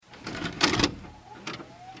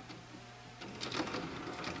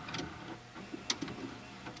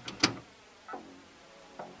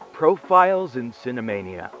Profiles in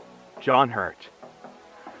Cinemania. John Hurt.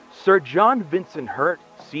 Sir John Vincent Hurt,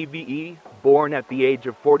 CVE, born at the age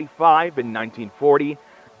of 45 in 1940,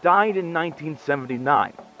 died in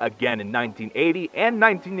 1979, again in 1980 and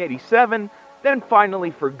 1987, then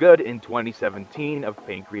finally for good in 2017 of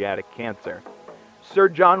pancreatic cancer. Sir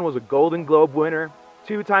John was a Golden Globe winner,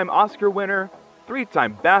 two-time Oscar winner,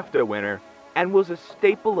 three-time BAFTA winner, and was a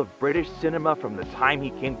staple of British cinema from the time he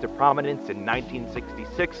came to prominence in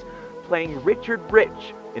 1966, playing Richard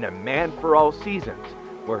Rich in A Man for All Seasons,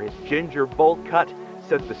 where his ginger bowl cut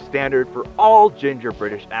set the standard for all ginger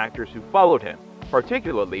British actors who followed him,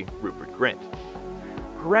 particularly Rupert Grint.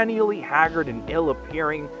 Perennially haggard and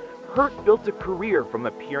ill-appearing, Hurt built a career from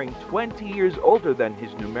appearing 20 years older than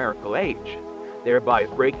his numerical age, thereby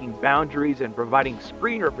breaking boundaries and providing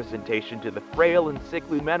screen representation to the frail and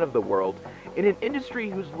sickly men of the world in an industry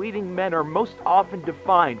whose leading men are most often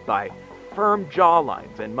defined by firm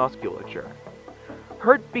jawlines and musculature.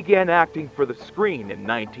 Hurt began acting for the screen in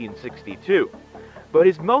 1962, but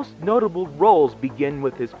his most notable roles begin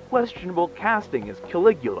with his questionable casting as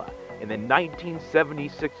Caligula in the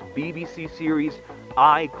 1976 BBC series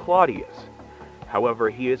I, Claudius. However,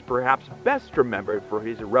 he is perhaps best remembered for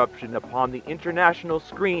his eruption upon the international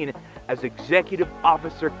screen as Executive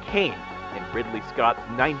Officer Kane in Ridley Scott's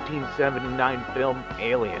 1979 film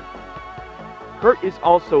Alien. Hurt is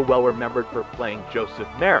also well remembered for playing Joseph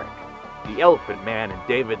Merrick, the Elephant Man in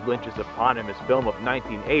David Lynch's eponymous film of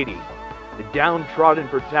 1980, the downtrodden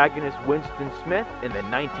protagonist Winston Smith in the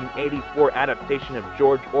 1984 adaptation of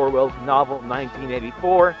George Orwell's novel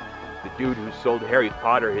 1984, the dude who sold Harry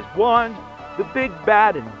Potter his wand, the big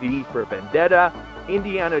bad in V for Vendetta,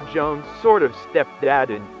 Indiana Jones' sort of stepdad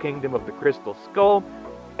in Kingdom of the Crystal Skull,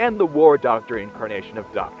 and the War Doctor incarnation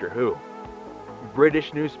of Doctor Who.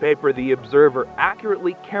 British newspaper The Observer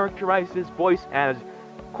accurately characterized his voice as,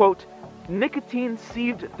 quote, nicotine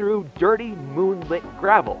sieved through dirty moonlit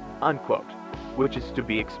gravel, unquote, which is to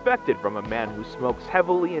be expected from a man who smokes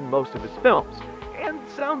heavily in most of his films, and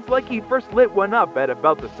sounds like he first lit one up at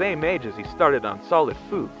about the same age as he started on solid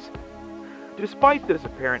foods. Despite this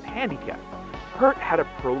apparent handicap, Hurt had a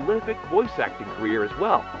prolific voice acting career as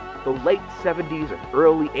well. The late 70s and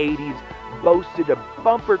early 80s boasted a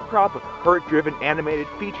bumper crop of Hurt-driven animated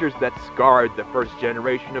features that scarred the first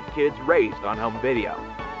generation of kids raised on home video.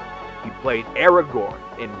 He played Aragorn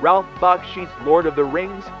in Ralph Bakshi's Lord of the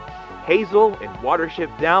Rings, Hazel in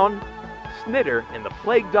Watership Down, Snitter in The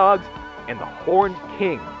Plague Dogs, and the Horned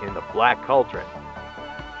King in The Black Cauldron.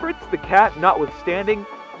 Fritz the Cat notwithstanding,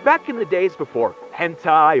 back in the days before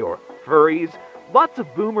hentai or furries, lots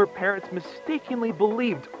of boomer parents mistakenly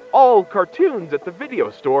believed all cartoons at the video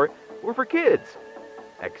store were for kids.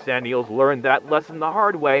 Xennials learned that lesson the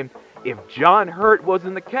hard way. If John Hurt was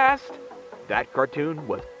in the cast, that cartoon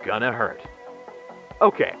was gonna hurt.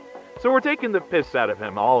 Okay, so we're taking the piss out of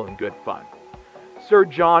him all in good fun. Sir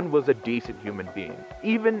John was a decent human being,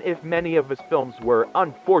 even if many of his films were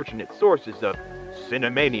unfortunate sources of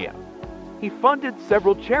cinemania. He funded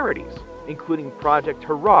several charities, including Project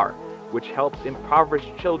Hurrah, which helps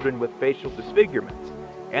impoverished children with facial disfigurements,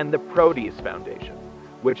 and the Proteus Foundation,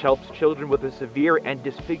 which helps children with a severe and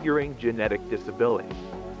disfiguring genetic disability.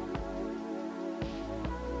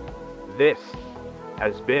 This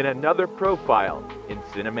has been another profile in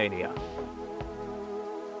Cinemania.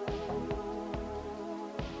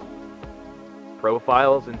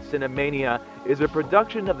 Profiles in Cinemania is a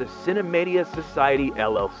production of the Cinemania Society,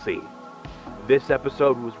 LLC. This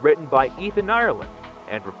episode was written by Ethan Ireland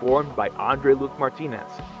and performed by Andre Luke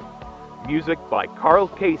Martinez. Music by Carl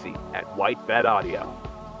Casey at White Bat Audio.